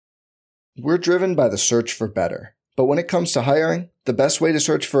We're driven by the search for better. But when it comes to hiring, the best way to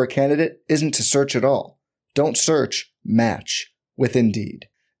search for a candidate isn't to search at all. Don't search, match with Indeed.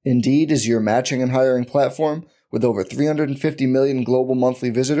 Indeed is your matching and hiring platform with over 350 million global monthly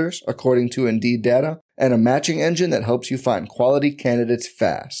visitors, according to Indeed data, and a matching engine that helps you find quality candidates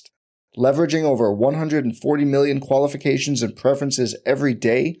fast. Leveraging over 140 million qualifications and preferences every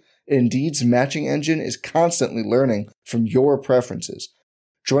day, Indeed's matching engine is constantly learning from your preferences.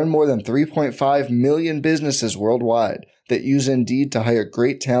 Join more than 3.5 million businesses worldwide that use Indeed to hire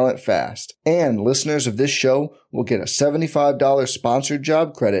great talent fast. And listeners of this show will get a $75 sponsored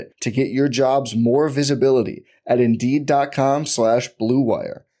job credit to get your jobs more visibility at Indeed.com/Blue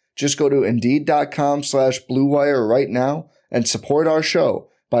Wire. Just go to Indeed.com/Blue Wire right now and support our show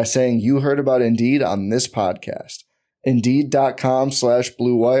by saying you heard about Indeed on this podcast.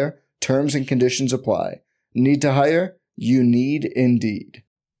 Indeed.com/Blue Wire. Terms and conditions apply. Need to hire? You need Indeed.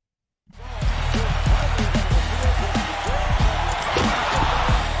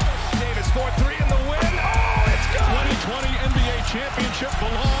 Davis 4-3 in the win. Oh, it's good. 2020 NBA championship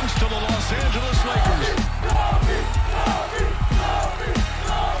belongs to the Los Angeles Lakers.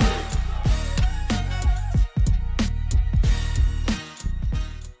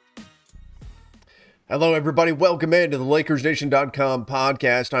 Hello, everybody. Welcome into the LakersNation.com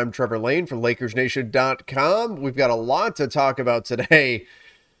podcast. I'm Trevor Lane from LakersNation.com. We've got a lot to talk about today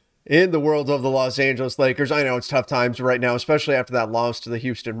in the world of the Los Angeles Lakers. I know it's tough times right now, especially after that loss to the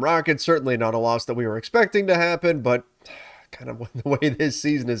Houston Rockets. Certainly not a loss that we were expecting to happen, but kind of the way this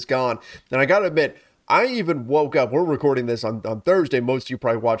season has gone. And I got to admit, I even woke up, we're recording this on Thursday, most of you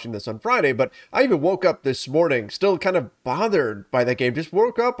probably watching this on Friday, but I even woke up this morning still kind of bothered by that game. Just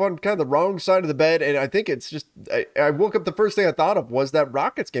woke up on kind of the wrong side of the bed, and I think it's just, I woke up, the first thing I thought of was that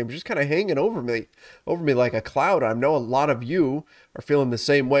Rockets game, just kind of hanging over me like a cloud. I know a lot of you are feeling the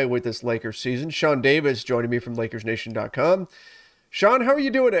same way with this Lakers season. Sean Davis joining me from LakersNation.com. Sean, how are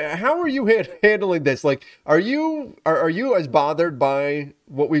you doing? How are you handling this? Like, are you as bothered by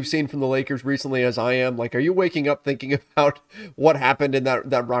what we've seen from the Lakers recently as I am? Like, are you waking up thinking about what happened in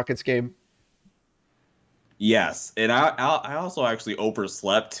that Rockets game? Yes, and I also actually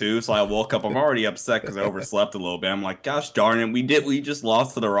overslept too, so I woke up. I'm already upset because I overslept a little bit. I'm like, gosh darn it, we just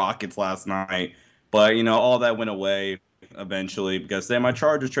lost to the Rockets last night, but all that went away eventually because then my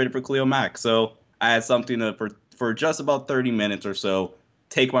Chargers traded for Khalil Mack, so I had something for just about 30 minutes or so,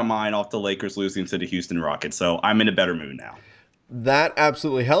 take my mind off the Lakers losing to the Houston Rockets. So I'm in a better mood now. That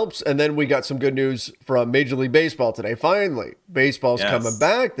absolutely helps. And then we got some good news from Major League Baseball today. Finally, baseball's coming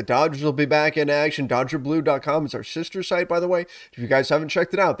back. The Dodgers will be back in action. DodgerBlue.com is our sister site, by the way. If you guys haven't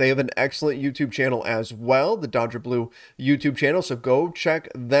checked it out, they have an excellent YouTube channel as well, the Dodger Blue YouTube channel. So go check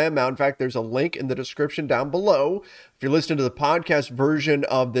them out. In fact, there's a link in the description down below. If you're listening to the podcast version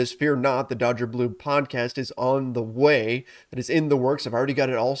of this, fear not, the Dodger Blue podcast is on the way. It is in the works. I've already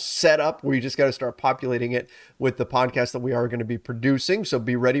got it all set up where you just got to start populating it with the podcast that we are going to be producing. So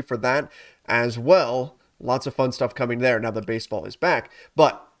be ready for that as well. Lots of fun stuff coming there now that baseball is back.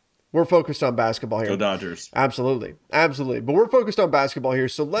 But we're focused on basketball here. Go Dodgers. Absolutely. Absolutely. But we're focused on basketball here.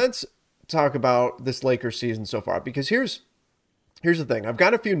 So let's talk about this Lakers season so far, because here's the thing. I've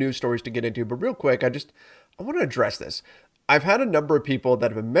got a few news stories to get into, but real quick, I want to address this. I've had a number of people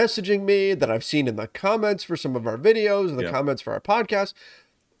that have been messaging me, that I've seen in the comments for some of our videos and the comments for our podcast,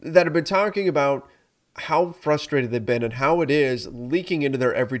 that have been talking about how frustrated they've been and how it is leaking into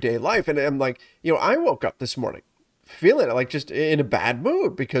their everyday life. And I'm like, I woke up this morning feeling like just in a bad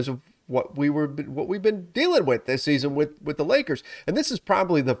mood because of what we've been dealing with this season with the Lakers. And this is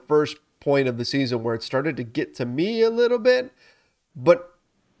probably the first point of the season where it started to get to me a little bit, but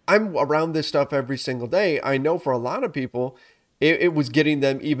I'm around this stuff every single day. I know for a lot of people, it was getting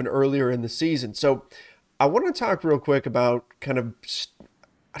them even earlier in the season. So I want to talk real quick about kind of,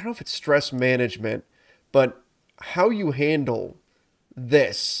 I don't know if it's stress management, but how you handle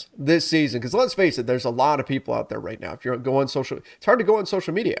this season. Because let's face it, there's a lot of people out there right now. If you're going it's hard to go on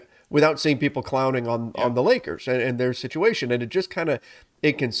social media without seeing people clowning on the Lakers and their situation. And it just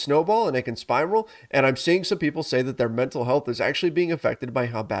it can snowball and it can spiral. And I'm seeing some people say that their mental health is actually being affected by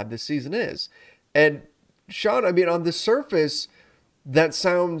how bad this season is. And Sean, I mean, on the surface, that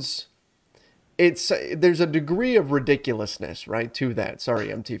sounds, there's a degree of ridiculousness, right, to that. Sorry,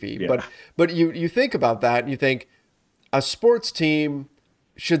 MTV. Yeah. But you think about that and you think, a sports team,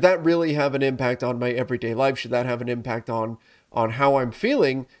 should that really have an impact on my everyday life? Should that have an impact on how I'm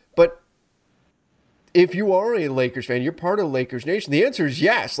feeling? But if you are a Lakers fan, you're part of Lakers Nation, the answer is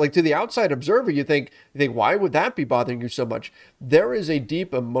yes. Like, to the outside observer, you think, why would that be bothering you so much? There is a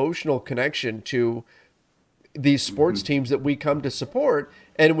deep emotional connection to these sports teams that we come to support.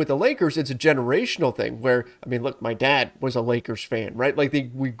 And with the Lakers, it's a generational thing where, I mean, look, my dad was a Lakers fan, right? Like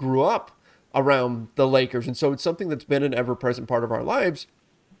we grew up around the Lakers. And so it's something that's been an ever-present part of our lives.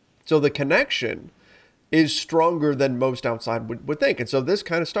 So the connection is stronger than most outside would think. And so this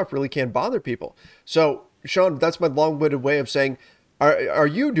kind of stuff really can bother people. So, Sean, that's my long-winded way of saying, are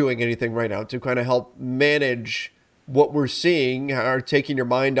you doing anything right now to kind of help manage what we're seeing, or taking your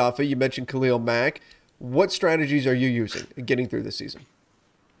mind off it? You mentioned Khalil Mack. What strategies are you using in getting through this season?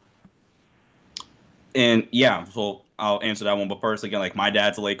 And yeah, so I'll answer that one. But first, again, like my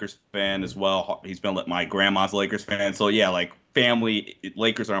dad's a Lakers fan as well. He's been my grandma's a Lakers fan. So yeah, like family,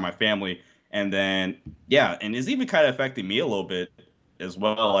 Lakers are my family. And then yeah, and it's even kind of affecting me a little bit as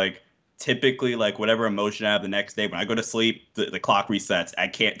well. Like typically, like whatever emotion I have the next day when I go to sleep, the clock resets. I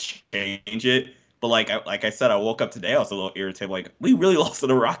can't change it. But like I said, I woke up today. I was a little irritated. Like we really lost to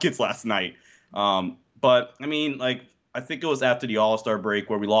the Rockets last night. But I mean, like. I think it was after the All-Star break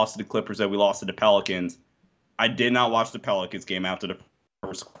where we lost to the Clippers and we lost to the Pelicans. I did not watch the Pelicans game after the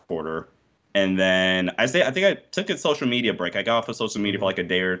first quarter. And then I think I took a social media break. I got off of social media for like a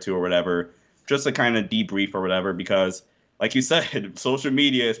day or two or whatever, just to kind of debrief or whatever, because like you said, social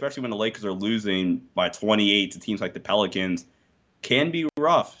media, especially when the Lakers are losing by 28 to teams like the Pelicans, can be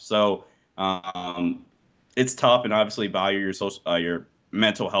rough. So it's tough, and obviously value your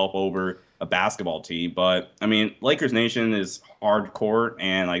mental health over a basketball team. But I mean, Lakers Nation is hardcore,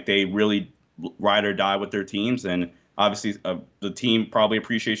 and like they really ride or die with their teams. And obviously, the team probably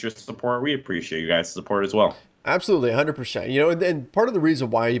appreciates your support. We appreciate you guys' support as well. Absolutely, 100%. You know, and part of the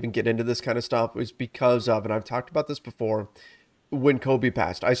reason why I even get into this kind of stuff is because of, and I've talked about this before, when Kobe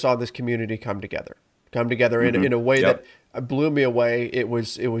passed, I saw this community come together in a way that blew me away. It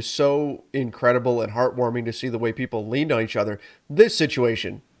was so incredible and heartwarming to see the way people leaned on each other. This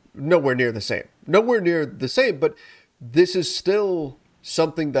situation, nowhere near the same, but this is still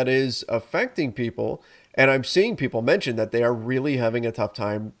something that is affecting people. And I'm seeing people mention that they are really having a tough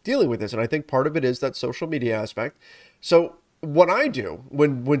time dealing with this. And I think part of it is that social media aspect. So what I do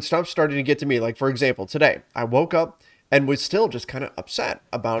when stuff's starting to get to me, like for example, today I woke up and was still just kind of upset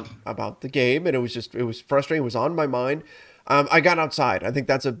about the game. And it was frustrating. It was on my mind. I got outside. I think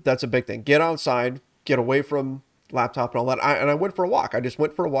that's a big thing. Get outside, get away from laptop and all that. And I went for a walk. I just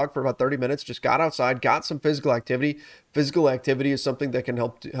went for a walk for about 30 minutes, just got outside, got some physical activity. Physical activity is something that can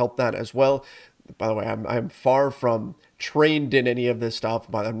help that as well. By the way, I'm far from trained in any of this stuff,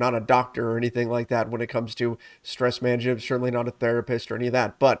 but I'm not a doctor or anything like that when it comes to stress management. Certainly not a therapist or any of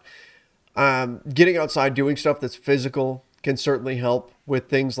that. But getting outside, doing stuff that's physical can certainly help with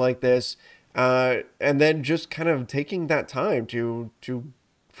things like this. And then just kind of taking that time to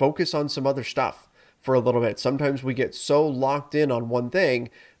focus on some other stuff for a little bit. Sometimes we get so locked in on one thing,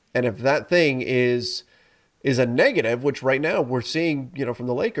 and if that thing is a negative, which right now we're seeing, you know, from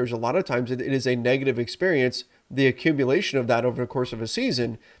the Lakers, a lot of times it is a negative experience. The accumulation of that over the course of a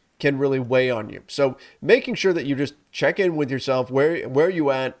season can really weigh on you. So making sure that you just check in with yourself, where you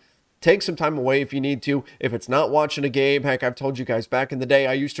at, take some time away if you need to. If it's not watching a game, heck, I've told you guys back in the day,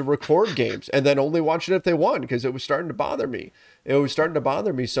 I used to record games and then only watch it if they won because it was starting to bother me. It was starting to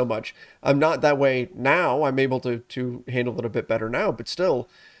bother me so much. I'm not that way now. I'm able to handle it a bit better now, but still,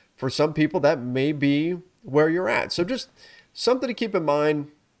 for some people, that may be where you're at. So just something to keep in mind.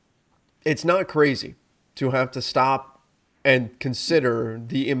 It's not crazy to have to stop and consider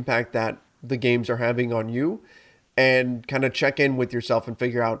the impact that the games are having on you and kind of check in with yourself and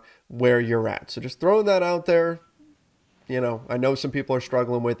figure out where you're at. So just throwing that out there. You know, I know some people are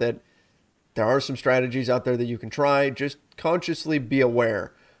struggling with it. There are some strategies out there that you can try. Just consciously be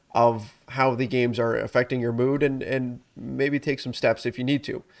aware of how the games are affecting your mood and maybe take some steps if you need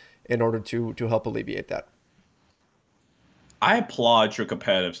to in order to help alleviate that. I applaud your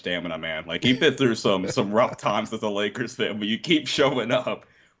competitive stamina, man. Like you've been through some rough times as a Lakers fan, but you keep showing up,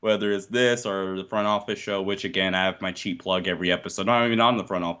 whether it's this or the front office show, which again, I have my cheap plug every episode. Not even on the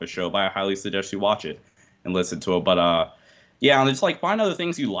front office show, but I highly suggest you watch it and listen to it. But yeah, and it's like find other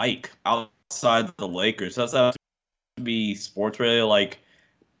things you like outside the Lakers. It doesn't have to be sports related. Like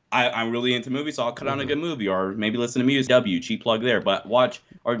I'm really into movies, so I'll cut on a good movie or maybe listen to music. Cheap plug there. But watch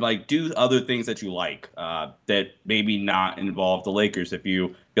or like do other things that you like that maybe not involve the Lakers if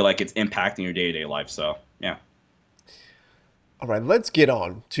you feel like it's impacting your day-to-day life. So yeah. All right, let's get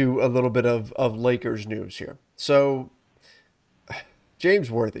on to a little bit of Lakers news here. So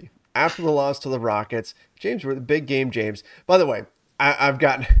James Worthy, after the loss to the Rockets, James Worthy, big game James. By the way, I'm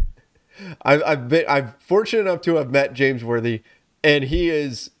fortunate enough to have met James Worthy, and he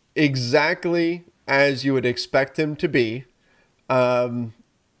is exactly as you would expect him to be.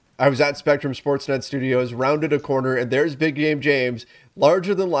 I was at Spectrum Sportsnet Studios, rounded a corner, and there's Big Game James,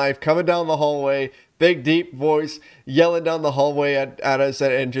 larger than life, coming down the hallway, big, deep voice, yelling down the hallway at us,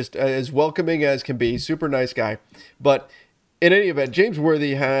 and just as welcoming as can be. Super nice guy. But in any event, James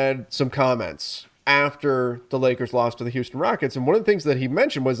Worthy had some comments after the Lakers lost to the Houston Rockets. And one of the things that he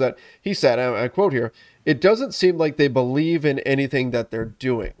mentioned was that he said, I quote here, "It doesn't seem like they believe in anything that they're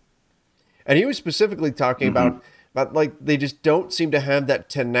doing." And he was specifically talking about like they just don't seem to have that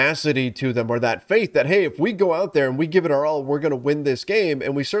tenacity to them or that faith that, hey, if we go out there and we give it our all, we're going to win this game.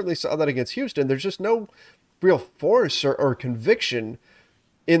 And we certainly saw that against Houston. There's just no real force or conviction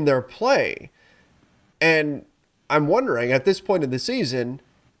in their play. And I'm wondering, at this point in the season,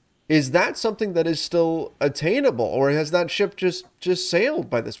 is that something that is still attainable, or has that ship just sailed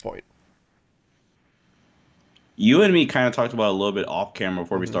by this point? You and me kind of talked about it a little bit off camera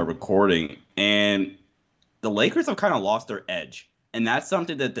before we start recording, and the Lakers have kind of lost their edge. And that's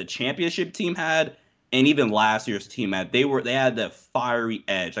something that the championship team had, and even last year's team had. They had that fiery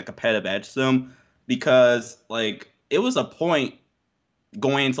edge, like a competitive edge to them, because like it was a point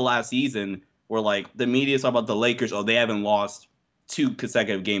going into last season where like the media saw about the Lakers, oh, they haven't lost 2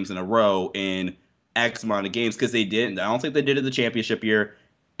 consecutive games in a row in X amount of games, because they didn't. I don't think they did it the championship year.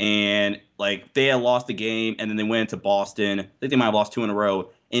 And like they had lost the game, and then they went into Boston. I think they might have lost 2 in a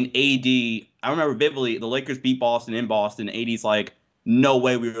row. And AD, I remember vividly, the Lakers beat Boston in Boston. AD's like, no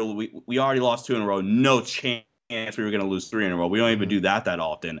way, we already lost 2 in a row. No chance we were going to lose 3 in a row. We don't even do that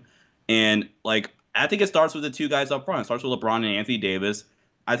often. And like I think it starts with the 2 guys up front. It starts with LeBron and Anthony Davis.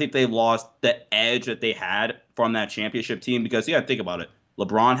 I think they lost the edge that they had from that championship team, because you got to think about it.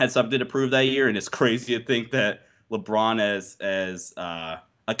 LeBron had something to prove that year, and it's crazy to think that LeBron, as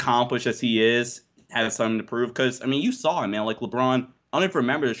accomplished as he is, has something to prove. Because I mean, you saw him, man. Like LeBron, I don't even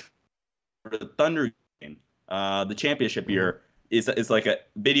remember this, the Thunder game, the championship year. Is like a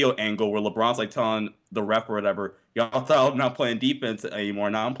video angle where LeBron's like telling the ref or whatever, y'all thought I'm not playing defense anymore.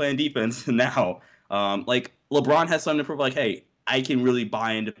 Now I'm playing defense now. Like LeBron has something to prove. Like, hey, I can really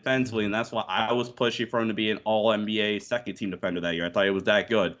buy in defensively, and that's why I was pushing for him to be an All-NBA second-team defender that year. I thought he was that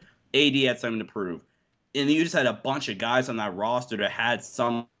good. AD had something to prove. And you just had a bunch of guys on that roster that had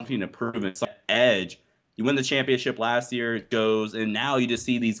something to prove and some edge. You win the championship last year, it goes, and now you just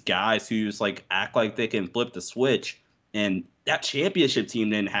see these guys who just like act like they can flip the switch. And that championship team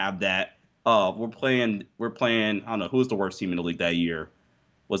didn't have that. We're playing. I don't know, who was the worst team in the league that year.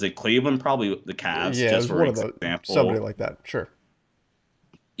 Was it Cleveland? Probably the Cavs. Yeah, just it was for one example. of the, somebody like that. Sure.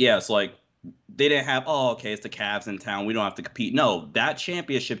 Yeah, it's like they didn't have, oh, okay, it's the Cavs in town, we don't have to compete. No, that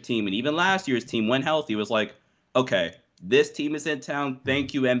championship team, and even last year's team, when healthy, was like, okay, this team is in town.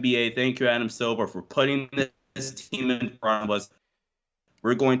 Thank you, NBA. Thank you, Adam Silver, for putting this team in front of us.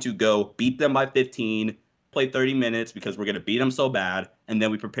 We're going to go beat them by 15, play 30 minutes because we're going to beat them so bad, and then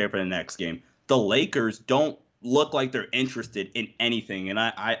we prepare for the next game. The Lakers don't look like they're interested in anything, and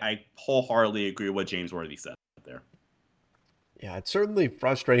I wholeheartedly agree with what James Worthy said there. Yeah, it's certainly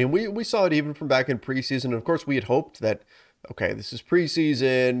frustrating. We saw it even from back in preseason. Of course, we had hoped that, okay, this is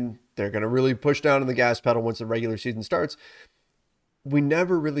preseason. They're going to really push down on the gas pedal once the regular season starts. We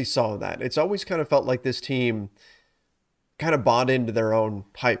never really saw that. It's always kind of felt like this team kind of bought into their own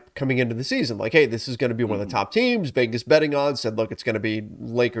hype coming into the season. Like, hey, this is going to be one of the top teams. Vegas betting odds said, look, it's going to be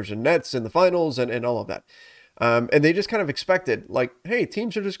Lakers and Nets in the finals and all of that. And they just kind of expected, like, hey,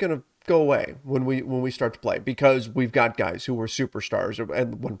 teams are just going to go away when we start to play because we've got guys who were superstars at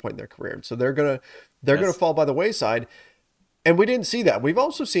one point in their career. So they're gonna fall by the wayside. And we didn't see that. We've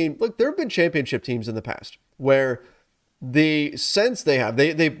also seen, look, there have been championship teams in the past where the sense they have,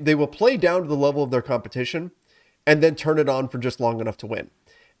 they will play down to the level of their competition and then turn it on for just long enough to win.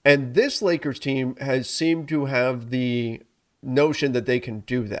 And this Lakers team has seemed to have the notion that they can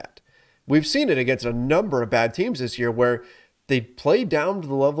do that. We've seen it against a number of bad teams this year where they play down to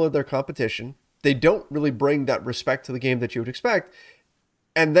the level of their competition. They don't really bring that respect to the game that you would expect.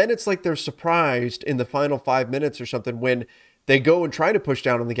 And then it's like they're surprised in the final 5 minutes or something when they go and try to push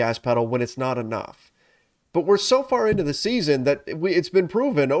down on the gas pedal when it's not enough. But we're so far into the season that it's been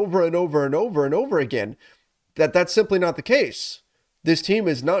proven over and over and over and over again that that's simply not the case. This team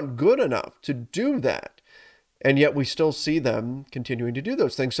is not good enough to do that. And yet we still see them continuing to do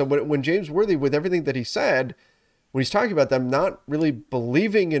those things. So when James Worthy, with everything that he said, when he's talking about them not really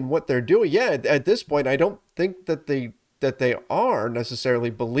believing in what they're doing, yeah, at this point, I don't think that they are necessarily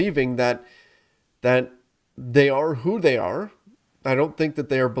believing that they are who they are. I don't think that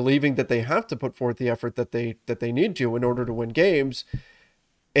they are believing that they have to put forth the effort that they need to in order to win games.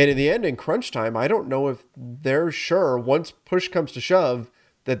 And in the end, in crunch time, I don't know if they're sure, once push comes to shove,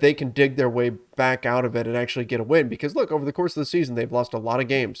 that they can dig their way back out of it and actually get a win. Because look, over the course of the season, they've lost a lot of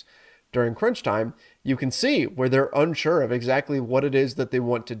games during crunch time. You can see where they're unsure of exactly what it is that they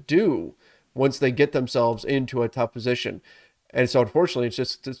want to do once they get themselves into a tough position. And so unfortunately, it's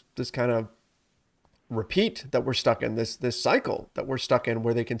just this kind of repeat that we're stuck in, this cycle that we're stuck in,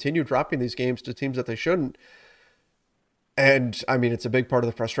 where they continue dropping these games to teams that they shouldn't. And I mean, it's a big part of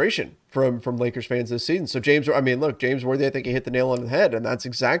the frustration from Lakers fans this season. So James Worthy, I think he hit the nail on the head, and that's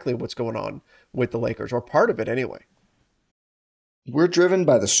exactly what's going on with the Lakers, or part of it anyway. We're driven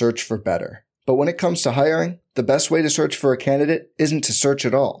by the search for better. But when it comes to hiring, the best way to search for a candidate isn't to search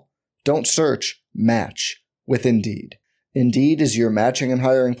at all. Don't search, match with Indeed. Indeed is your matching and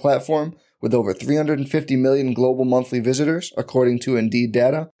hiring platform with over 350 million global monthly visitors, according to Indeed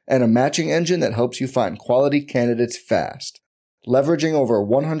data, and a matching engine that helps you find quality candidates fast. Leveraging over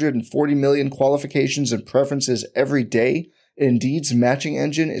 140 million qualifications and preferences every day, Indeed's matching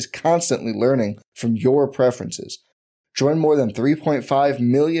engine is constantly learning from your preferences. Join more than 3.5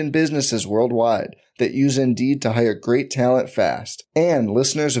 million businesses worldwide that use Indeed to hire great talent fast. And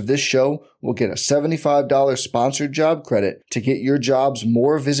listeners of this show will get a $75 sponsored job credit to get your jobs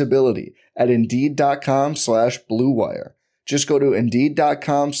more visibility at Indeed.com/Blue Wire. Just go to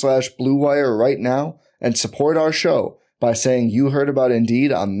Indeed.com/Blue Wire right now and support our show by saying you heard about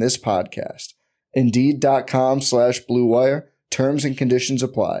Indeed on this podcast. Indeed.com/Blue Wire. Terms and conditions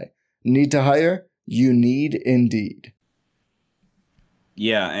apply. Need to hire? You need Indeed.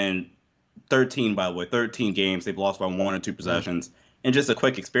 Yeah, and 13 games. They've lost by 1 or 2 possessions. And just a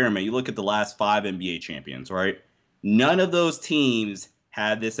quick experiment. You look at the last 5 NBA champions, right? None of those teams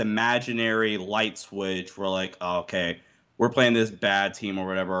had this imaginary light switch where like, oh, okay, we're playing this bad team or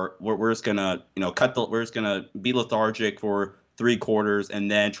whatever. We're just gonna, we're just gonna be lethargic for 3 quarters and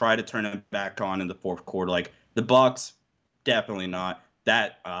then try to turn it back on in the 4th quarter. Like the Bucks, definitely not.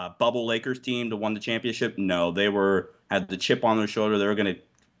 That bubble Lakers team that won the championship, no, they had the chip on their shoulder. They were going to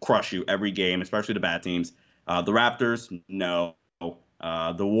crush you every game, especially the bad teams. The Raptors, no.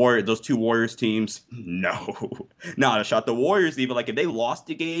 Those 2 Warriors teams, no. Not a shot. The Warriors, even like if they lost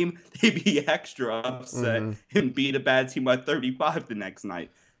the game, they'd be extra upset and beat a bad team by 35 the next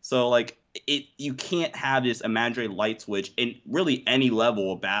night. So like you can't have this imaginary light switch in really any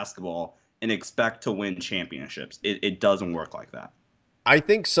level of basketball and expect to win championships. It doesn't work like that. I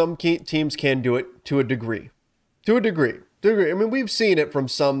think some teams can do it to a degree. To a degree. I mean, we've seen it from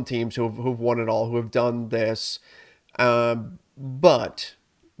some teams who've won it all, who have done this. But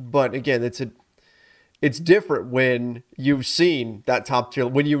again, it's different when you've seen that top tier,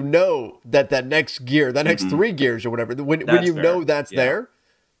 when you know that next gear, that next 3 gears or whatever, when you know that's there,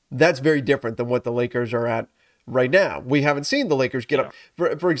 that's very different than what the Lakers are at right now. We haven't seen the Lakers get up.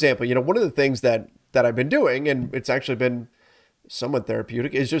 For example, one of the things that I've been doing, and it's actually been somewhat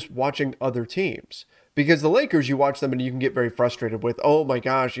therapeutic, is just watching other teams. Because the Lakers, you watch them and you can get very frustrated with, oh my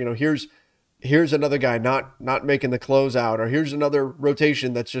gosh, here's another guy not making the closeout, or here's another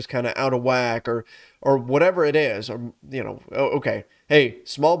rotation that's just kind of out of whack, or whatever it is, or okay, hey,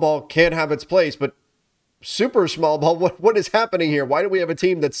 small ball can have its place, but super small ball, what is happening here? Why do we have a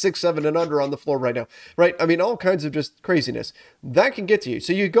team that's 6'7" and under on the floor right now? Right? I mean, all kinds of just craziness that can get to you.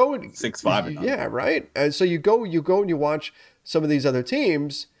 So you go 6'5", yeah, right. And so you go and you watch some of these other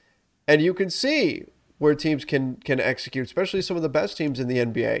teams, and you can see where teams can execute, especially some of the best teams in the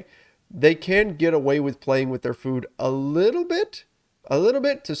NBA. They can get away with playing with their food a little bit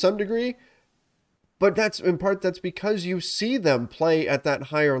to some degree, but that's because you see them play at that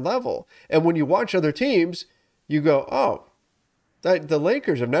higher level. And when you watch other teams, you go, oh, the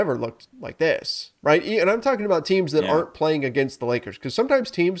Lakers have never looked like this, right? And I'm talking about teams that aren't playing against the Lakers, because sometimes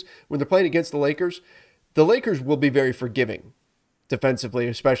teams, when they're playing against the Lakers will be very forgiving. Defensively,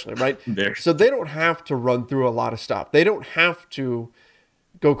 especially, right? So they don't have to run through a lot of stuff. They don't have to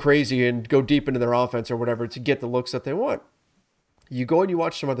go crazy and go deep into their offense or whatever to get the looks that they want. You go and you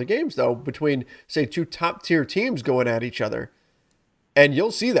watch some other games, though, between, say, 2 top-tier teams going at each other, and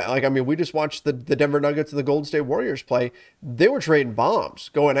you'll see that. Like, I mean, we just watched the Denver Nuggets and the Golden State Warriors play. They were trading bombs,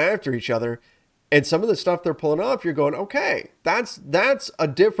 going after each other, and some of the stuff they're pulling off, you're going, okay, that's a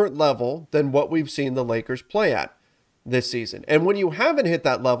different level than what we've seen the Lakers play at this season. And when you haven't hit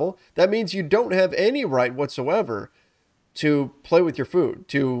that level, that means you don't have any right whatsoever to play with your food,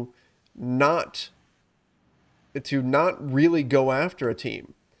 to not really go after a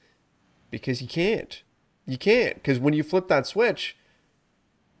team, because you can't, because when you flip that switch,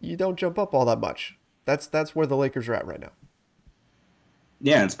 you don't jump up all that much. That's where the Lakers are at right now.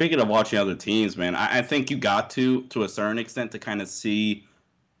 Yeah, and speaking of watching other teams, man, I think you got to a certain extent to kind of see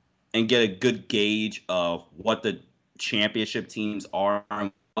and get a good gauge of what the championship teams are,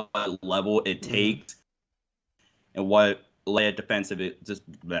 and what level it takes, and what led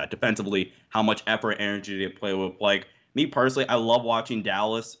defensively, how much effort, energy they play with. Like me personally, I love watching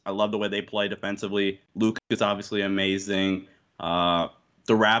Dallas. I love the way they play defensively. Luka is obviously amazing.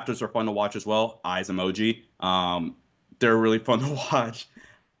 The Raptors are fun to watch as well. Eyes emoji. They're really fun to watch.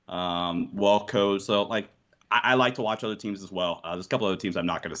 Well coached. So like I like to watch other teams as well. There's a couple other teams I'm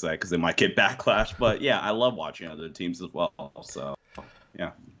not going to say because they might get backlash. But yeah, I love watching other teams as well. So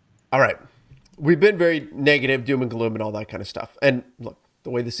yeah. All right. We've been very negative, doom and gloom, and all that kind of stuff. And look, the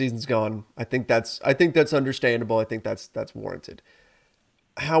way the season's gone, I think that's understandable. I think that's warranted.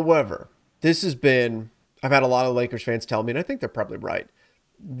 However, this has been, I've had a lot of Lakers fans tell me, and I think they're probably right,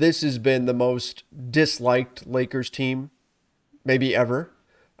 this has been the most disliked Lakers team maybe ever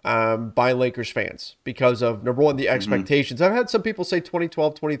by Lakers fans because of, number one, the expectations. I've had some people say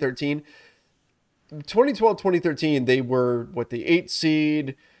 2012, 2013. 2012, 2013, they were, the 8th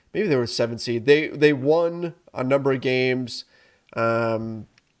seed, maybe they were 7th seed. They won a number of games.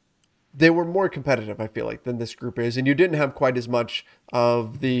 They were more competitive, I feel like, than this group is. And you didn't have quite as much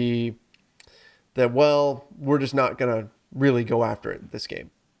of well, we're just not going to really go after it this game,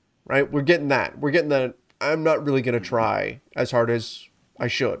 right? We're getting that. I'm not really going to try as hard as I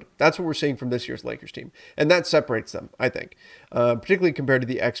should. That's what we're seeing from this year's Lakers team. And that separates them, I think, particularly compared to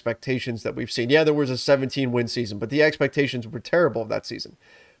the expectations that we've seen. Yeah, there was a 17-win season, but the expectations were terrible of that season.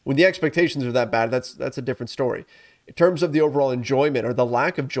 When the expectations are that bad, that's a different story. In terms of the overall enjoyment or the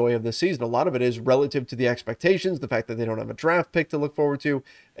lack of joy of the season, a lot of it is relative to the expectations, the fact that they don't have a draft pick to look forward to,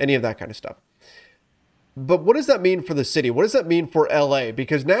 any of that kind of stuff. But what does that mean for the city? What does that mean for LA?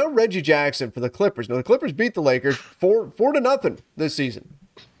 Because now Reggie Jackson for the Clippers. Now the Clippers beat the Lakers 4-0 this season.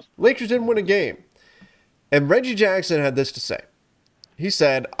 Lakers didn't win a game. And Reggie Jackson had this to say. He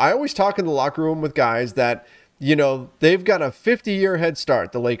said, I always talk in the locker room with guys that, they've got a 50-year head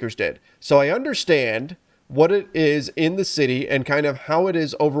start, the Lakers did. So I understand what it is in the city and kind of how it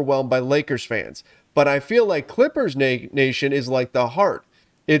is overwhelmed by Lakers fans. But I feel like Clippers Nation is like the heart.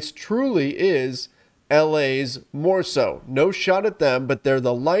 It truly is LA's more so. No shot at them, but they're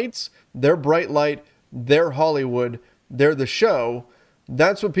the lights, they're bright light, they're Hollywood, they're the show.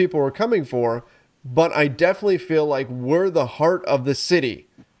 That's what people are coming for. But I definitely feel like we're the heart of the city,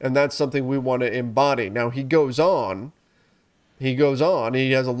 and that's something we want to embody. Now he goes on, he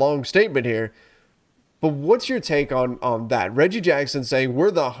has a long statement here. But what's your take on that? Reggie Jackson saying we're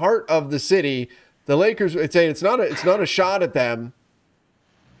the heart of the city. The Lakers saying it's not a shot at them.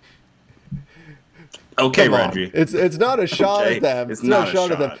 Okay, Reggie. It's not a shot at them. It's not a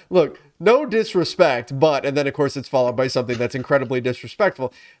shot at them. Look, no disrespect, but, and then of course it's followed by something that's incredibly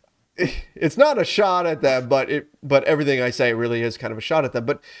disrespectful. It's not a shot at them, but everything I say really is kind of a shot at them.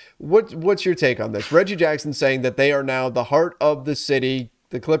 But what's your take on this? Reggie Jackson saying that they are now the heart of the city.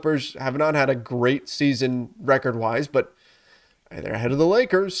 The Clippers have not had a great season record-wise, but they're ahead of the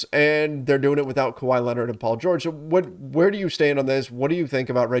Lakers, and they're doing it without Kawhi Leonard and Paul George. So where do you stand on this? What do you think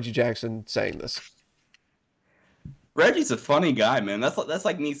about Reggie Jackson saying this? Reggie's a funny guy, man. That's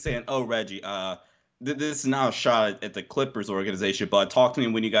like me saying, "Oh, Reggie, this is not a shot at the Clippers organization, but talk to me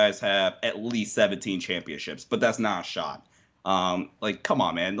when you guys have at least 17 championships." But that's not a shot. Like, come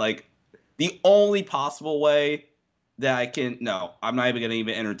on, man. Like, the only possible way that I'm not even going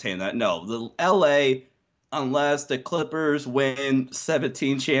to entertain that. No, the LA, unless the Clippers win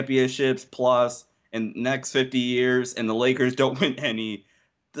 17 championships plus in the next 50 years and the Lakers don't win any,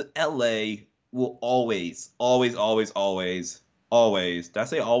 the LA will always, did I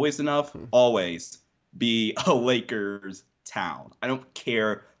say always enough? Always be a Lakers town. I don't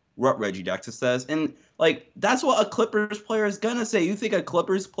care what Reggie Jackson says. And, like, that's what a Clippers player is going to say. You think a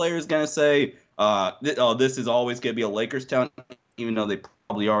Clippers player is going to say, this is always going to be a Lakers town, even though they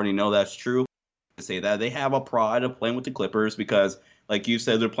probably already know that's true. To say that they have a pride of playing with the Clippers because, like you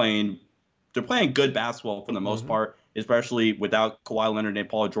said, they're playing good basketball for the most part, especially without Kawhi Leonard and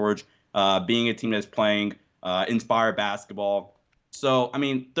Paul George being a team that's playing inspired basketball. So, I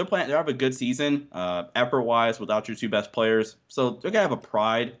mean, they have a good season effort-wise without your two best players. So they're going to have a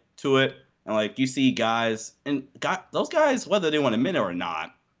pride to it. And, like, you see guys, those guys, whether they want to admit it or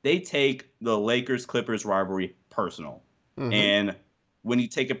not, they take the Lakers-Clippers rivalry personal. And when you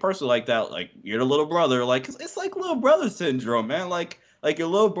take it personal like that, like, you're the little brother, like, it's like little brother syndrome, man. Like your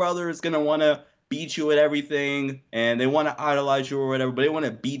little brother is going to want to beat you at everything, and they want to idolize you or whatever, but they want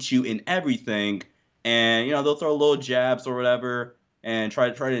to beat you in everything. And, they'll throw little jabs or whatever and try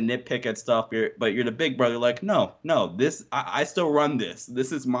to nitpick at stuff. But you're the big brother, like, no, I still run this.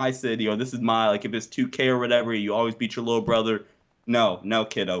 This is my city, or this is my, like, if it's 2K or whatever, you always beat your little brother. No,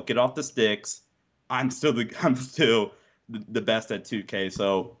 kiddo, get off the sticks. I'm still the best at 2K.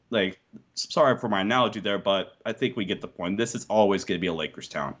 So like, sorry for my analogy there, but I think we get the point. This is always going to be a Lakers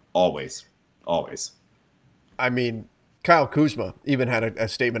town. Always, always. I mean, Kyle Kuzma even had a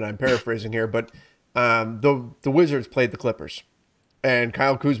statement. I'm paraphrasing here, but the Wizards played the Clippers, and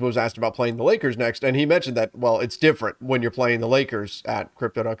Kyle Kuzma was asked about playing the Lakers next, and he mentioned that, well, it's different when you're playing the Lakers at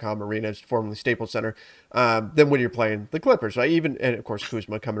Crypto.com Arena, formerly Staples Center, than when you're playing the Clippers. Right? Even, and of course,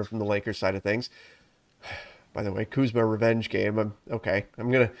 Kuzma coming from the Lakers side of things. By the way, Kuzma revenge game. I'm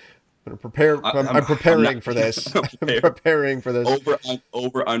gonna prepare. I'm preparing for this. I'm preparing for this.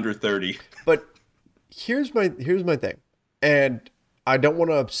 Over under 30. But here's my thing, and I don't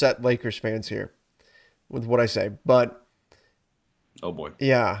want to upset Lakers fans here with what I say, but oh boy,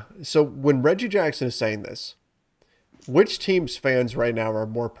 yeah. So when Reggie Jackson is saying this, which team's fans right now are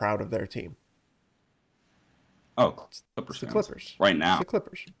more proud of their team? Oh, Clippers. The Clippers right now. It's the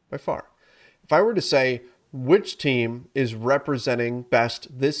Clippers by far. If I were to say which team is representing best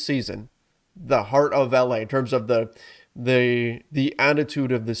this season, the heart of LA in terms of the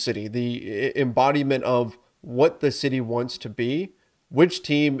attitude of the city, the embodiment of what the city wants to be, which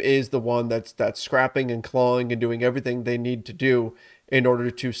team is the one that's scrapping and clawing and doing everything they need to do in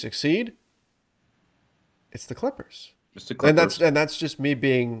order to succeed? It's the Clippers. It's the Clippers. And that's just me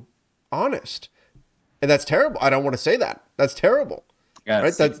being honest. And that's terrible. I don't want to say that. That's terrible. I got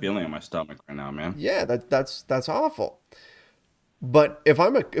a sick feeling in my stomach right now, man. Yeah, that's awful. But if I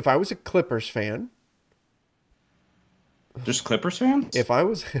was a Clippers fan, just Clippers fans? If I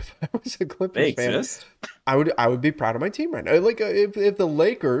was a Clippers fan, exist? I would be proud of my team right now. Like if the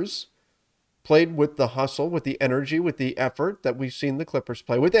Lakers played with the hustle, with the energy, with the effort that we've seen the Clippers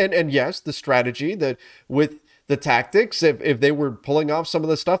play with, and yes, the strategy that with the tactics, if they were pulling off some of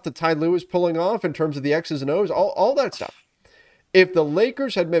the stuff that Ty Lue is pulling off in terms of the X's and O's, all that stuff. If the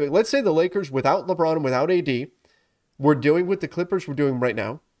Lakers had mimicked, let's say the Lakers without LeBron and without AD were doing what the Clippers were doing right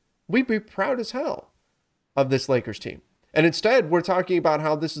now, we'd be proud as hell of this Lakers team. And instead, we're talking about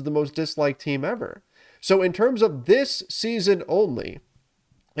how this is the most disliked team ever. So in terms of this season only,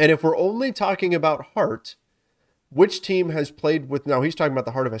 and if we're only talking about heart, which team has played with, now he's talking about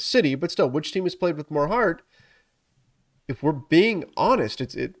the heart of a city, but still, which team has played with more heart? If we're being honest,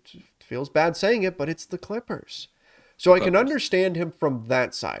 it feels bad saying it, but it's the Clippers. So I can understand him from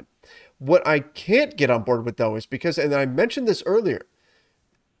that side. What I can't get on board with, though, is because, and I mentioned this earlier,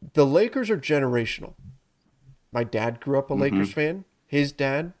 the Lakers are generational. My dad grew up a Lakers fan. His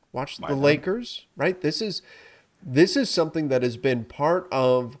dad watched the Lakers, right? This is something that has been part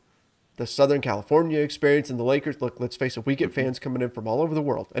of the Southern California experience and the Lakers. Look, let's face it, we get fans coming in from all over the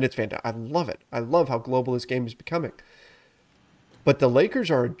world, and it's fantastic. I love it. I love how global this game is becoming. But the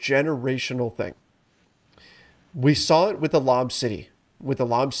Lakers are a generational thing. We saw it with the Lob City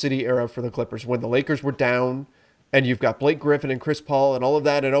era for the Clippers, when the Lakers were down and you've got Blake Griffin and Chris Paul and all of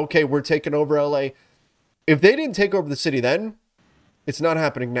that, and okay, we're taking over LA. If they didn't take over the city then, it's not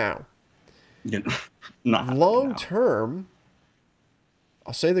happening now. Long term,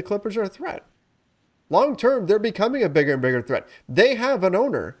 I'll say the Clippers are a threat. Long term, they're becoming a bigger and bigger threat. They have an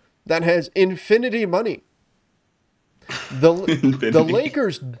owner that has infinity money. The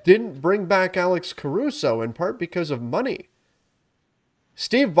Lakers didn't bring back Alex Caruso in part because of money.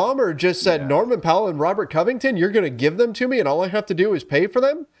 Steve Ballmer just said, Norman Powell and Robert Covington, you're going to give them to me and all I have to do is pay for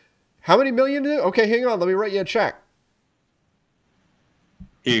them? How many million? Okay, hang on. Let me write you a check.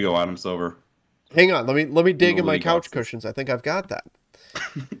 Here you go, Adam Silver. Hang on. Let me dig in my couch cushions. I think I've got that.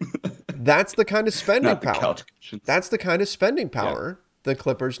 That's the kind of spending power. That's the kind of spending power the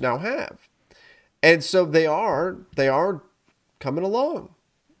Clippers now have. And so they are coming along,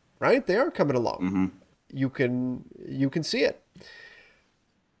 right? They are coming along. Mm-hmm. You can see it.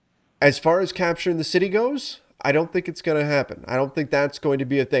 As far as capturing the city goes, I don't think it's going to happen. I don't think that's going to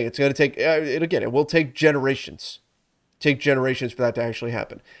be a thing. It's going to take, it will take generations. For that to actually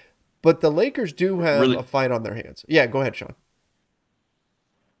happen. But the Lakers do have a fight on their hands. Yeah, go ahead, Sean.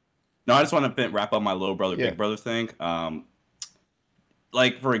 No, I just want to wrap up my little brother, big brother thing.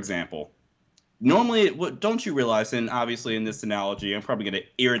 Like, for example, normally, don't you realize, and obviously in this analogy, I'm probably going to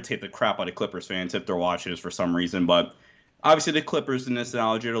irritate the crap out of Clippers fans if they're watching this for some reason, but obviously the Clippers in this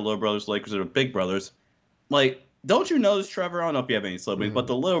analogy are the little brothers, Lakers are the big brothers. Like, don't you notice, Trevor? I don't know if you have any siblings, but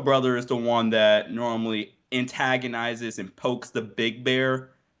the little brother is the one that normally antagonizes and pokes the big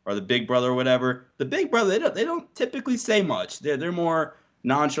bear or the big brother or whatever. The big brother, they don't typically say much. They're more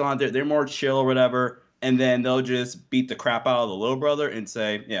nonchalant. They're more chill or whatever. And then they'll just beat the crap out of the little brother and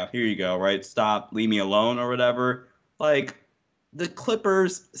say, yeah, here you go, right? Stop, leave me alone or whatever. Like, the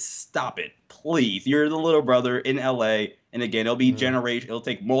Clippers, stop it, please. You're the little brother in LA, and again, it'll be it'll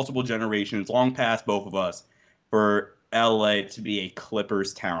take multiple generations, long past both of us, for LA to be a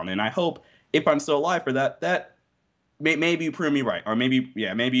Clippers town. And I hope, if I'm still alive for that maybe you prove me right, or maybe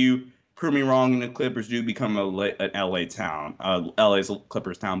you prove me wrong, and the Clippers do become an LA town, LA's a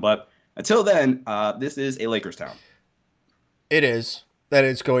Clippers town. But until then, this is a Lakers town. It is. That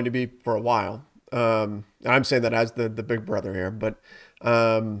it's going to be for a while. I'm saying that as the big brother here, but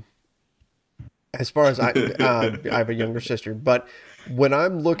as far as I have a younger sister, but when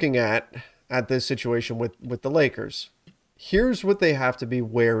I'm looking at this situation with the Lakers, here's what they have to be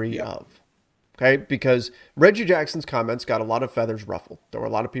wary of. Okay, because Reggie Jackson's comments got a lot of feathers ruffled. There were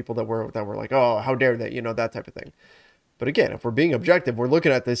a lot of people that were like, "Oh, how dare they?" That type of thing. But again, if we're being objective, we're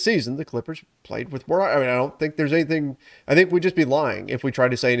looking at this season. The Clippers played with more. I mean, I don't think there's anything. I think we'd just be lying if we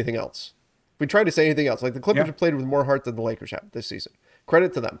tried to say anything else. If we tried to say anything else, like the Clippers have played with more heart than the Lakers have this season.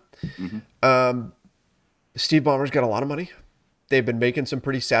 Credit to them. Mm-hmm. Steve Ballmer's got a lot of money. They've been making some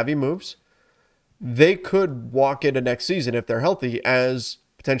pretty savvy moves. They could walk into next season, if they're healthy, as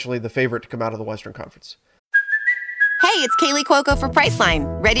potentially the favorite to come out of the Western Conference. Hey, it's Kaylee Cuoco for Priceline.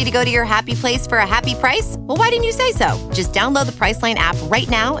 Ready to go to your happy place for a happy price? Well, why didn't you say so? Just download the Priceline app right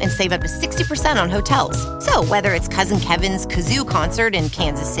now and save up to 60% on hotels. So whether it's Cousin Kevin's Kazoo Concert in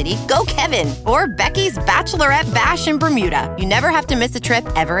Kansas City, go Kevin, or Becky's Bachelorette Bash in Bermuda, you never have to miss a trip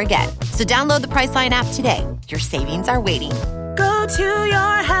ever again. So download the Priceline app today. Your savings are waiting. Go to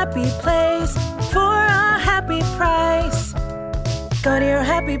your happy place for a happy price. Go to your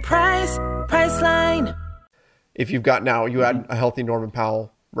happy price, Priceline. If you've got now, you add a healthy Norman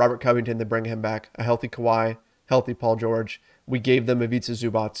Powell, Robert Covington, they bring him back, a healthy Kawhi, healthy Paul George. We gave them Ivica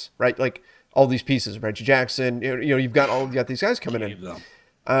Zubac, right? Like all these pieces, Reggie Jackson. You've got these guys coming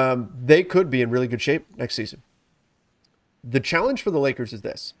in. They could be in really good shape next season. The challenge for the Lakers is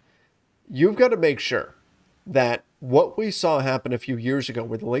this: you've got to make sure that what we saw happen a few years ago,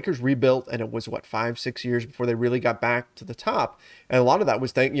 where the Lakers rebuilt, and it was 5-6 years before they really got back to the top, and a lot of that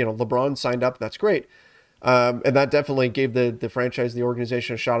was LeBron signed up. That's great. And that definitely gave the franchise, the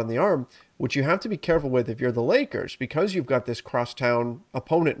organization, a shot in the arm, which you have to be careful with if you're the Lakers, because you've got this crosstown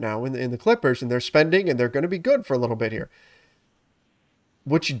opponent now in the Clippers, and they're spending, and they're going to be good for a little bit here.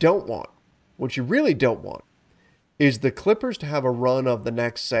 What you really don't want, is the Clippers to have a run of the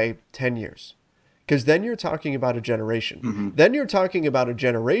next, say, 10 years. Because then you're talking about a generation. Mm-hmm. Then you're talking about a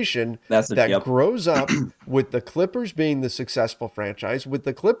generation that grows up with the Clippers being the successful franchise, with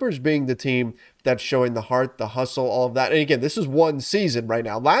the Clippers being the team that's showing the heart, the hustle, all of that. And again, this is one season right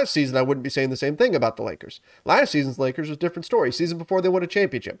now. Last season, I wouldn't be saying the same thing about the Lakers. Last season's Lakers was a different story. Season before, they won a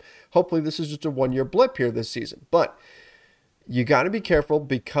championship. Hopefully, this is just a one-year blip here this season. But you got to be careful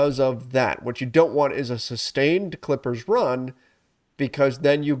because of that. What you don't want is a sustained Clippers run, because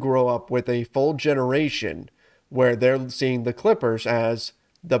then you grow up with a full generation where they're seeing the Clippers as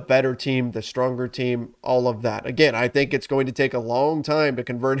the better team, the stronger team, all of that. Again, I think it's going to take a long time to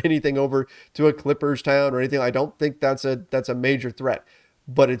convert anything over to a Clippers town or anything. I don't think that's a major threat,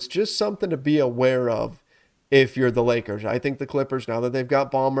 but it's just something to be aware of if you're the Lakers. I think the Clippers, now that they've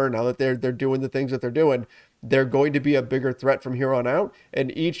got Ballmer, now that they're doing the things that they're doing, they're going to be a bigger threat from here on out.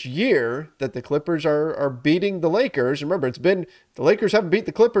 And each year that the Clippers are beating the Lakers, remember, the Lakers haven't beat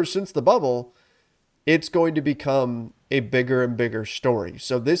the Clippers since the bubble, it's going to become a bigger and bigger story.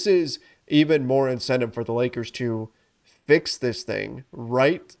 So this is even more incentive for the Lakers to fix this thing,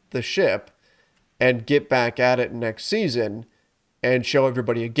 right the ship, and get back at it next season and show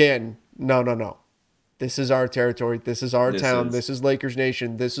everybody again, no. This is our territory. This is our town. This is Lakers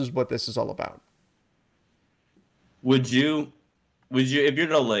Nation. This is what this is all about. Would you, if you're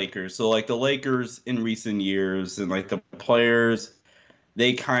the Lakers, so like the Lakers in recent years and like the players,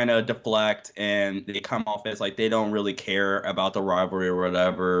 they kind of deflect and they come off as like they don't really care about the rivalry or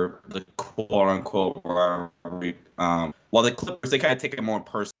whatever, the quote unquote rivalry. While the Clippers, they kind of take it more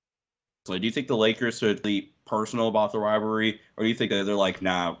personally. Do you think the Lakers should be personal about the rivalry, or do you think that they're like,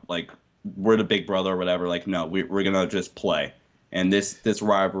 nah, like we're the big brother or whatever? Like, no, we're gonna just play, and this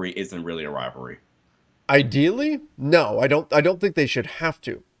rivalry isn't really a rivalry. Ideally, no, I don't think they should have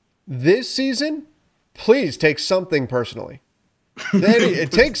to. This season, please take something personally.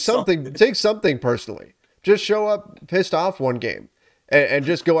 It takes something personally. Just show up pissed off one game and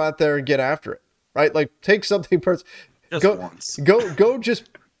just go out there and get after it, right? Like take something personal. Go just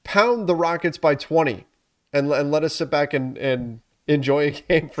pound the Rockets by 20 and let us sit back and enjoy a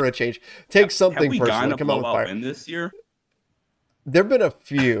game for a change. Take something personally. Come on, fire. This year? There've been a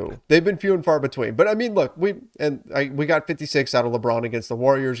few. They've been few and far between. But I mean, look, we got 56 out of LeBron against the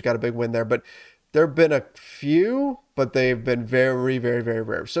Warriors. Got a big win there. But there've been a few, but they've been very, very, very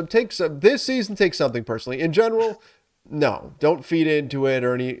rare. So this season takes something personally. In general, no, don't feed into it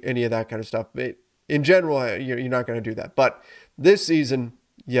or any of that kind of stuff. In general, you're not going to do that. But this season,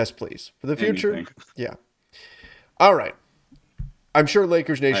 yes, please. For the future, yeah. All right. I'm sure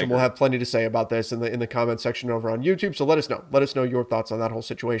Lakers Nation will have plenty to say about this in the comment section over on YouTube. So let us know. Let us know your thoughts on that whole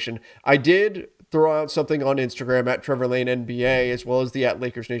situation. I did throw out something on Instagram at Trevor Lane NBA, as well as the at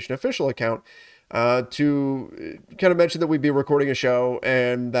Lakers Nation official account, to kind of mention that we'd be recording a show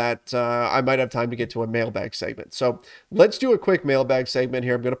and that I might have time to get to a mailbag segment. So let's do a quick mailbag segment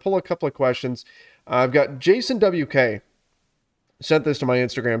here. I'm going to pull a couple of questions. I've got Jason WK sent this to my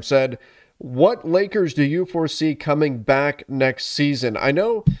Instagram, said, what Lakers do you foresee coming back next season? I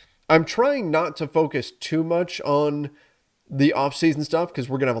know I'm trying not to focus too much on the offseason stuff because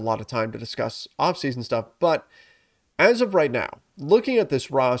we're going to have a lot of time to discuss offseason stuff. But as of right now, looking at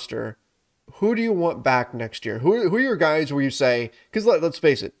this roster, who do you want back next year? Who are your guys where you say, because let's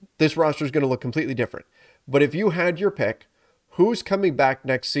face it, this roster is going to look completely different. But if you had your pick, who's coming back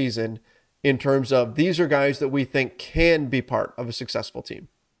next season in terms of these are guys that we think can be part of a successful team?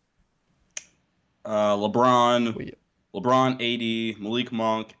 LeBron, AD, Malik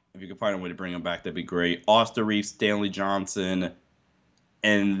Monk. If you can find a way to bring him back, that'd be great. Austin Reeves, Stanley Johnson,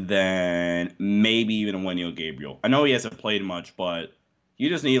 and then maybe even Wendy Gabriel. I know he hasn't played much, but you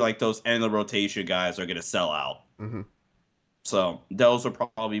just need like those end of the rotation guys that are going to sell out. Mm-hmm. So those are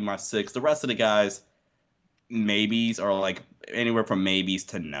probably my 6. The rest of the guys, maybes are like anywhere from maybes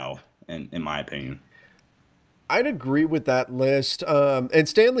to no, in my opinion. I'd agree with that list. And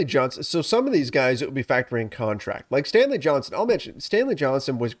Stanley Johnson. So some of these guys, it would be factoring contract. Like Stanley Johnson, I'll mention Stanley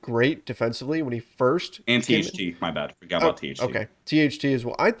Johnson was great defensively when he first and THT. My bad. Forgot about THT. Okay. THT as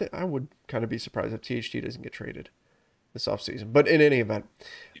well. I would kind of be surprised if THT doesn't get traded this offseason. But in any event,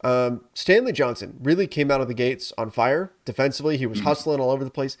 Stanley Johnson really came out of the gates on fire defensively. He was hustling all over the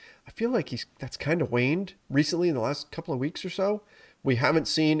place. I feel like that's kind of waned recently in the last couple of weeks or so. We haven't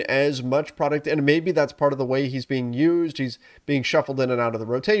seen as much product, and maybe that's part of the way he's being used. He's being shuffled in and out of the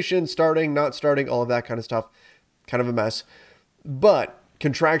rotation, starting, not starting, all of that kind of stuff. Kind of a mess. But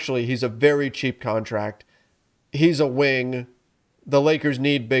contractually, he's a very cheap contract. He's a wing. The Lakers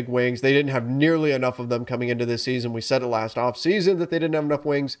need big wings. They didn't have nearly enough of them coming into this season. We said it last offseason that they didn't have enough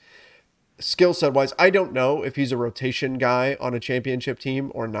wings. Skill set wise, I don't know if he's a rotation guy on a championship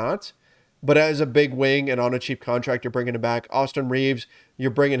team or not. But as a big wing and on a cheap contract, you're bringing him back. Austin Reeves,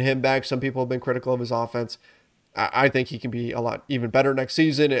 you're bringing him back. Some people have been critical of his offense. I think he can be a lot even better next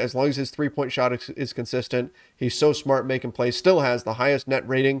season as long as his three-point shot is consistent. He's so smart making plays. Still has the highest net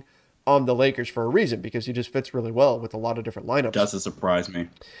rating on the Lakers for a reason because he just fits really well with a lot of different lineups. Doesn't surprise me.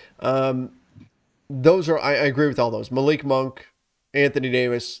 Those are I agree with all those. Malik Monk, Anthony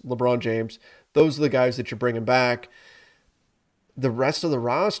Davis, LeBron James. Those are the guys that you're bringing back. The rest of the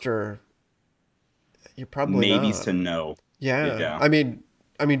roster, you're probably maybes not. To no. Yeah. I mean,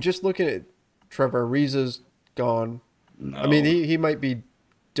 just looking at Trevor Ariza's gone. No. I mean, he might be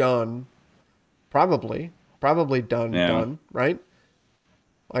done. Probably done, right?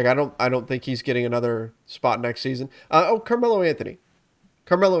 Like I don't think he's getting another spot next season. Carmelo Anthony.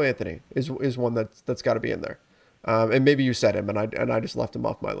 Carmelo Anthony is one that's got to be in there. And maybe you said him, and I just left him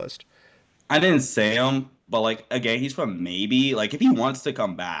off my list. I didn't say him, but like again, he's from maybe. Like if he wants to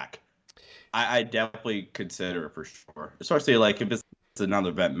come back, I definitely consider it for sure. Especially like if it's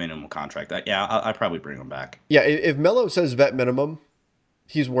another vet minimum contract. I'd probably bring him back. Yeah, if Melo says vet minimum,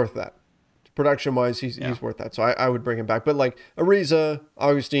 he's worth that. Production wise, he's worth that. So I would bring him back. But like Ariza,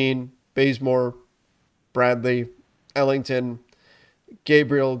 Augustine, Bazemore, Bradley, Ellington,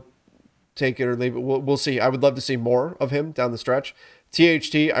 Gabriel, take it or leave it. We'll see. I would love to see more of him down the stretch.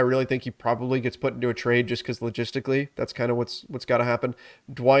 THT, I really think he probably gets put into a trade just because logistically, that's kind of what's got to happen.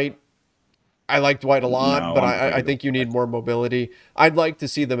 Dwight, I like Dwight a lot, but I think you need more mobility. I'd like to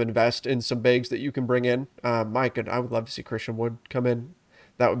see them invest in some bigs that you can bring in. I would love to see Christian Wood come in.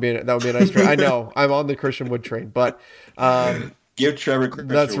 That would be a nice trade. I know I'm on the Christian Wood train, but give Trevor Christian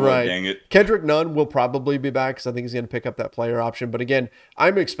that's Wood, right. Dang it. Kendrick Nunn will probably be back because I think he's going to pick up that player option. But again,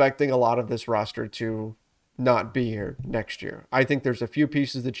 I'm expecting a lot of this roster to not be here next year. I think there's a few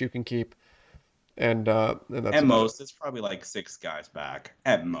pieces that you can keep, and that's at most it's probably like 6 guys back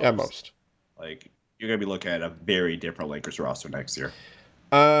at most. At most. Like, you're going to be looking at a very different Lakers roster next year.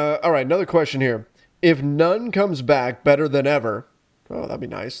 All right, another question here. If Nunn comes back better than ever, that'd be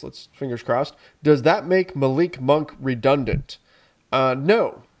nice. Fingers crossed. Does that make Malik Monk redundant?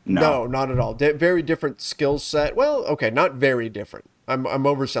 No, not at all. Very different skill set. Well, okay, not very different. I'm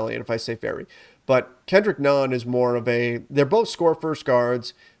overselling it if I say very. But Kendrick Nunn is more of they're both score first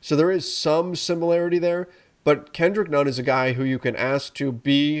guards, so there is some similarity there. But Kendrick Nunn is a guy who you can ask to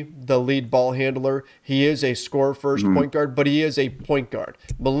be the lead ball handler. He is a score-first point guard, but he is a point guard.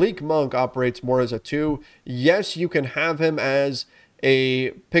 Malik Monk operates more as a 2. Yes, you can have him as a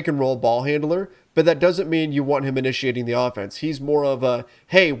pick-and-roll ball handler, but that doesn't mean you want him initiating the offense. He's more of a,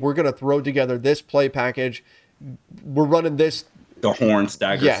 hey, we're going to throw together this play package. We're running this. The horn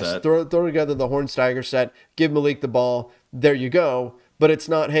stagger set. Yes, throw together the horn stagger set. Give Malik the ball. There you go. But it's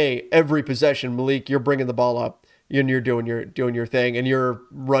not, hey, every possession, Malik, you're bringing the ball up and you're doing your thing and you're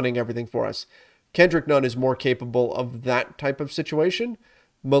running everything for us. Kendrick Nunn is more capable of that type of situation.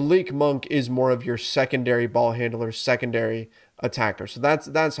 Malik Monk is more of your secondary ball handler, secondary attacker. So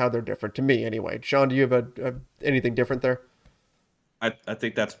that's how they're different to me anyway. Sean, do you have anything different there? I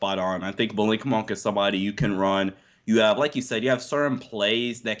think that's spot on. I think Malik Monk is somebody you can run. You have, like you said, you have certain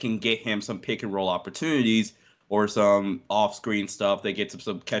plays that can get him some pick and roll opportunities or some off-screen stuff that gets him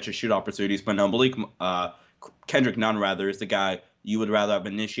some catch-and-shoot opportunities. But no, Kendrick Nunn, rather, is the guy you would rather have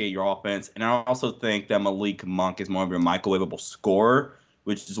initiate your offense. And I also think that Malik Monk is more of your microwavable scorer,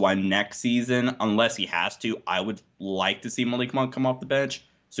 which is why next season, unless he has to, I would like to see Malik Monk come off the bench.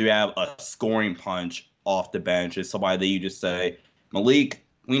 So you have a scoring punch off the bench. It's somebody that you just say, Malik,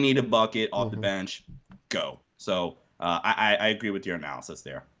 we need a bucket off the bench. Go. So I agree with your analysis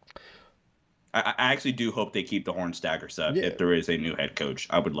there. I actually do hope they keep the horn stagger set if there is a new head coach.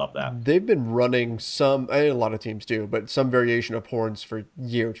 I would love that. They've been running a lot of teams do, but some variation of horns for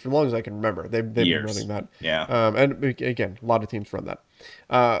years, for as long as I can remember. They've been running that. Yeah. And again, a lot of teams run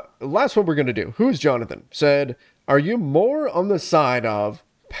that. Last one we're going to do. Who's Jonathan? Said, are you more on the side of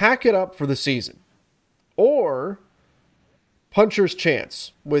pack it up for the season or puncher's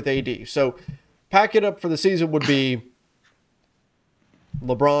chance with AD? So pack it up for the season would be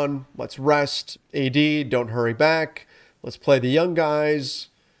LeBron, let's rest. AD, don't hurry back. Let's play the young guys.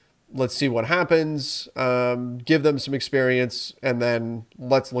 Let's see what happens. Give them some experience, and then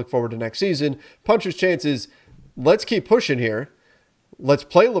let's look forward to next season. Puncher's chance is, let's keep pushing here. Let's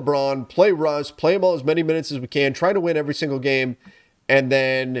play LeBron, play Russ, play them all as many minutes as we can, try to win every single game, and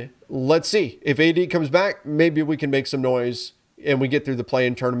then let's see. If AD comes back, maybe we can make some noise and we get through the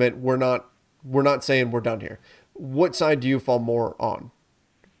play-in tournament. We're not saying we're done here. What side do you fall more on?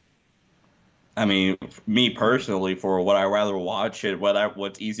 I mean, me personally, for what I rather watch and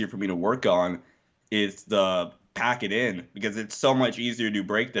what's easier for me to work on is the pack it in, because it's so much easier to do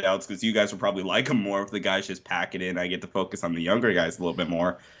breakdowns because you guys will probably like them more if the guys just pack it in. I get to focus on the younger guys a little bit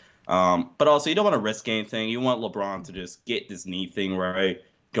more. But also, you don't want to risk anything. You want LeBron to just get this knee thing right,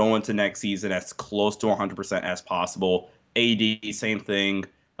 go into next season as close to 100% as possible. AD, same thing.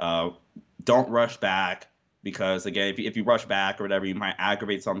 Don't rush back. Because, again, if you rush back or whatever, you might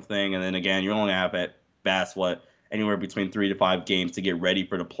aggravate something. And then, again, you only have at best, anywhere between 3 to 5 games to get ready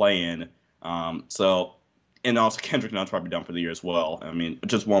for the play-in. And also Kendrick Nunn's probably done for the year as well. I mean,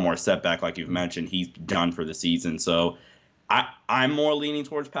 just one more setback, like you've mentioned, he's done for the season. So I'm more leaning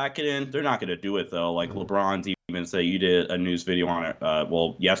towards pack it in. They're not going to do it, though. Like LeBron's even say, you did a news video on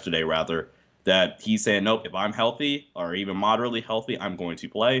it, yesterday, rather, that he's saying, nope, if I'm healthy or even moderately healthy, I'm going to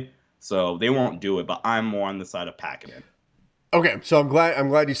play. So they won't do it, but I'm more on the side of packing it. Okay, so I'm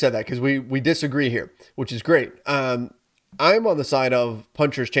glad you said that because we disagree here, which is great. I'm on the side of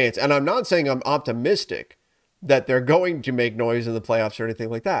puncher's chance, and I'm not saying I'm optimistic that they're going to make noise in the playoffs or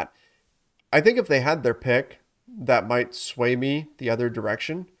anything like that. I think if they had their pick, that might sway me the other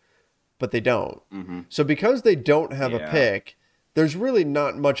direction, but they don't. Mm-hmm. So because they don't have a pick, there's really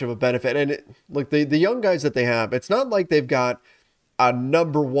not much of a benefit. And look, the young guys that they have, it's not like they've got a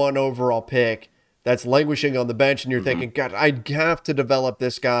number 1 overall pick that's languishing on the bench and you're thinking, God, I have to develop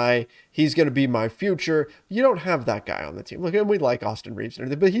this guy. He's going to be my future. You don't have that guy on the team. Look, and we like Austin Reeves and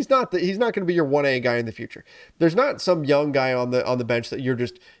everything, but he's not going to be your 1A guy in the future. There's not some young guy on the bench that you're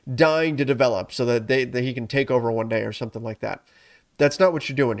just dying to develop so that he can take over one day or something like that. That's not what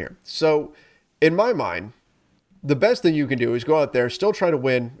you're doing here. So in my mind, the best thing you can do is go out there, still try to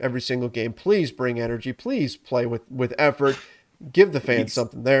win every single game. Please bring energy. Please play with effort. Give the fans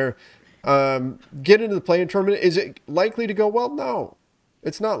something there. Get into the play-in tournament. Is it likely to go well? No,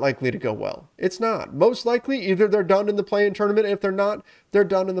 it's not likely to go well. It's not. Most likely, either they're done in the play-in tournament. If they're not, they're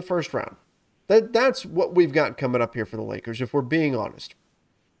done in the first round. That's what we've got coming up here for the Lakers, if we're being honest.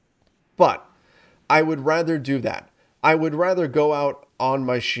 But I would rather do that. I would rather go out on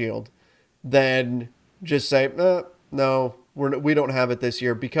my shield than just say, no, we don't have it this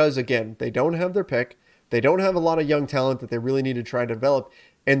year. Because, again, they don't have their pick. They don't have a lot of young talent that they really need to try to develop.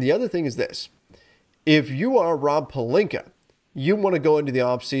 And the other thing is this. If you are Rob Pelinka, you want to go into the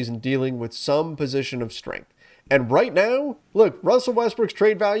offseason dealing with some position of strength. And right now, look, Russell Westbrook's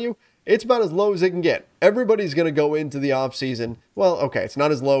trade value, It's about as low as it can get. Everybody's going to go into the offseason. Well, okay, it's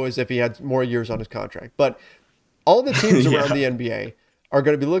not as low as if he had more years on his contract. But all the teams around the NBA are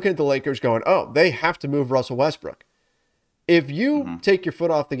going to be looking at the Lakers going, oh, they have to move Russell Westbrook. If you take your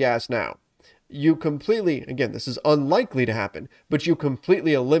foot off the gas now, you completely, again, this is unlikely to happen, but you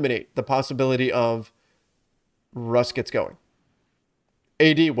completely eliminate the possibility of Russ gets going.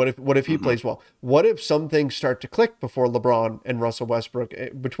 AD, what if he plays well? What if some things start to click before LeBron and Russell Westbrook,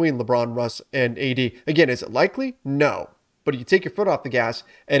 between LeBron, Russ, and AD? Again, is it likely? No. But you take your foot off the gas,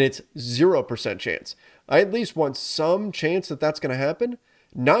 and it's 0% chance. I at least want some chance that that's going to happen.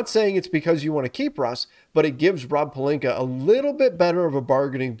 Not saying it's because you want to keep Russ, but it gives Rob Pelinka a little bit better of a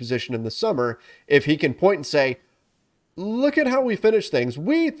bargaining position in the summer if he can point and say, look at how we finish things.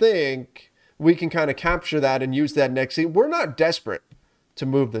 We think we can kind of capture that and use that next season. We're not desperate to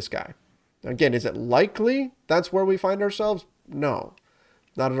move this guy. Again, is it likely that's where we find ourselves? No,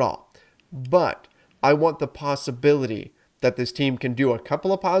 not at all. But I want the possibility that this team can do a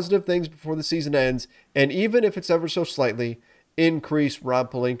couple of positive things before the season ends, and even if it's ever so slightly, increase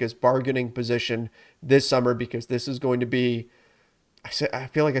Rob Pelinka's bargaining position this summer, because this is going to be, I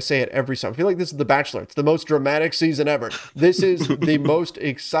feel like I say it every summer. I feel like this is The Bachelor. It's the most dramatic season ever. This is the most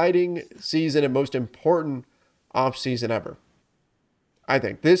exciting season and most important offseason ever. I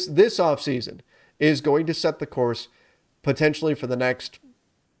think this offseason is going to set the course potentially for the next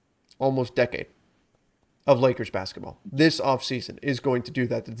almost decade of Lakers basketball. This offseason is going to do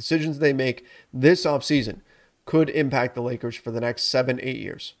that. The decisions they make this offseason could impact the Lakers for the next 7-8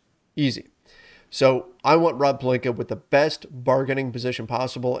 years. Easy. So I want Rob Pelinka with the best bargaining position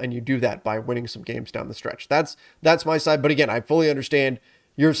possible, and you do that by winning some games down the stretch. That's my side. But again, I fully understand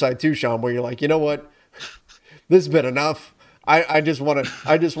your side too, Sean, where you're like, you know what? This has been enough. I just want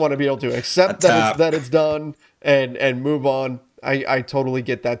to be able to accept that it's done and move on. I totally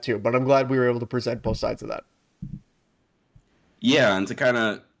get that too, but I'm glad we were able to present both sides of that. Yeah, and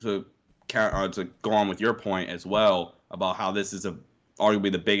to go on with your point as well about how this is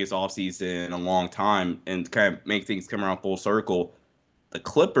arguably the biggest offseason in a long time, and kind of make things come around full circle. The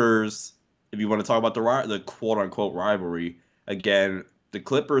Clippers, if you want to talk about the quote unquote rivalry, again, the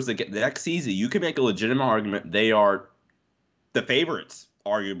Clippers the next season, you can make a legitimate argument they are the favorites,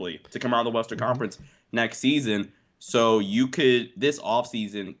 arguably, to come out of the Western Conference next season. So this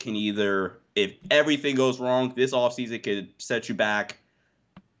offseason can either, if everything goes wrong, this offseason could set you back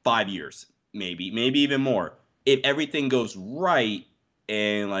 5 years, maybe even more. If everything goes right,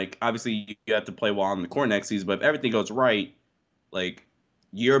 and like obviously you have to play well on the court next season, but if everything goes right, like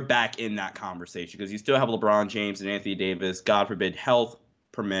you're back in that conversation because you still have LeBron James and Anthony Davis. God forbid health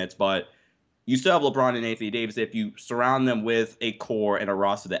permits, but you still have LeBron and Anthony Davis if you surround them with a core and a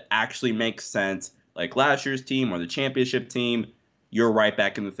roster that actually makes sense, like last year's team or the championship team. You're right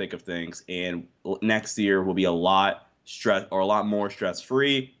back in the thick of things, and next year will be a lot more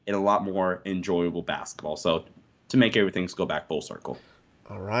stress-free and a lot more enjoyable basketball. So to make everything go back full circle.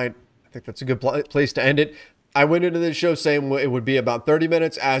 All right. I think that's a good place to end it. I went into this show saying it would be about 30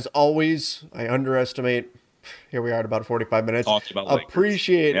 minutes. As always, I underestimate. Here we are at about 45 minutes.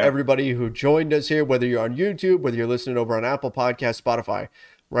 Appreciate everybody who joined us here, whether you're on YouTube, whether you're listening over on Apple Podcasts, Spotify,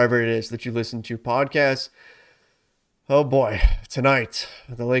 wherever it is that you listen to podcasts. Oh boy, tonight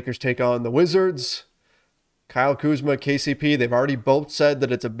the Lakers take on the Wizards. Kyle Kuzma, KCP, they've already both said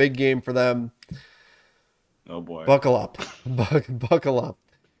that it's a big game for them. Oh boy. Buckle up. Buckle up.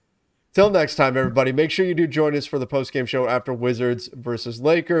 Till next time, everybody, make sure you do join us for the post-game show after Wizards versus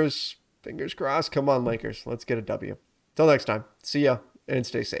Lakers. Fingers crossed. Come on, Lakers. Let's get a W. Till next time. See ya and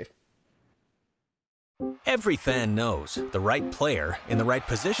stay safe. Every fan knows the right player in the right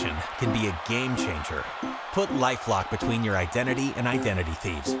position can be a game changer. Put LifeLock between your identity and identity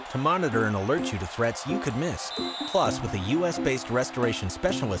thieves to monitor and alert you to threats you could miss. Plus, with a U.S.-based restoration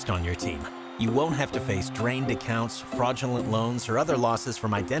specialist on your team, you won't have to face drained accounts, fraudulent loans, or other losses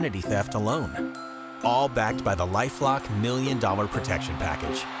from identity theft alone. All backed by the LifeLock $1 Million Protection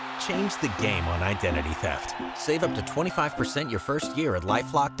Package. Change the game on identity theft. Save up to 25% your first year at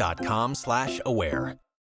LifeLock.com/aware.